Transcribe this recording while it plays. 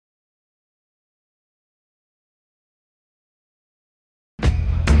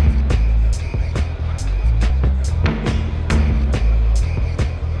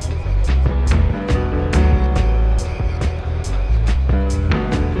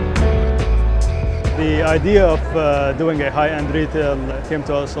The idea of doing a high-end retail came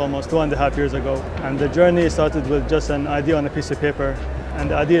to us almost 2.5 years ago, and the journey started with just an idea on a piece of paper. And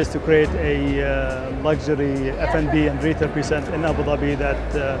the idea is to create a luxury F&B and retail presence in Abu Dhabi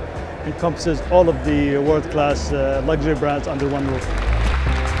that encompasses all of the world-class luxury brands under one roof.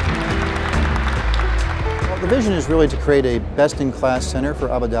 Well, the vision is really to create a best-in-class center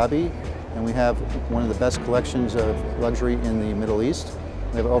for Abu Dhabi, and we have one of the best collections of luxury in the Middle East.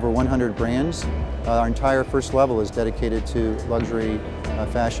 We have over 100 brands. Our entire first level is dedicated to luxury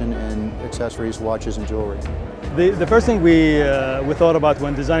fashion and accessories, watches and jewelry. The first thing we thought about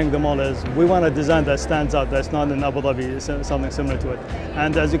when designing the mall is we want a design that stands out, that's not in Abu Dhabi, something similar to it.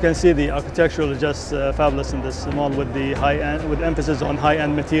 And as you can see, the architecture is just fabulous in this mall with the high-end, with emphasis on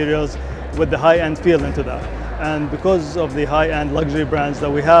high-end materials, with the high-end feel into that. And because of the high-end luxury brands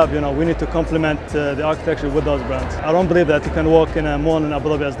that we have, we need to complement the architecture with those brands. I don't believe that you can walk in a mall in Abu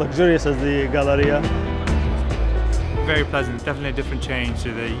Dhabi as luxurious as the Galleria. Very pleasant, definitely a different change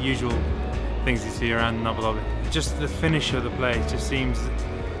to the usual things you see around in Abu Dhabi. Just the finish of the place just seems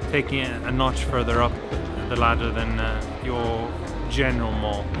taking it a notch further up the ladder than your general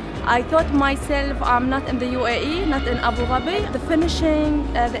mall. I thought myself, I'm not in the UAE, not in Abu Dhabi. The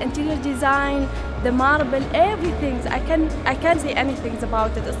finishing, the interior design, the marble, everything, I can't say anything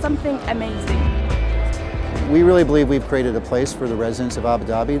about it. It's something amazing. We really believe we've created a place for the residents of Abu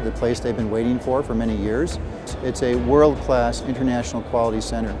Dhabi, the place they've been waiting for many years. It's a world-class international quality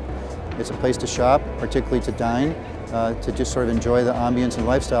center. It's a place to shop, particularly to dine, to just sort of enjoy the ambience and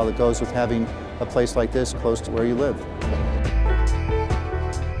lifestyle that goes with having a place like this close to where you live.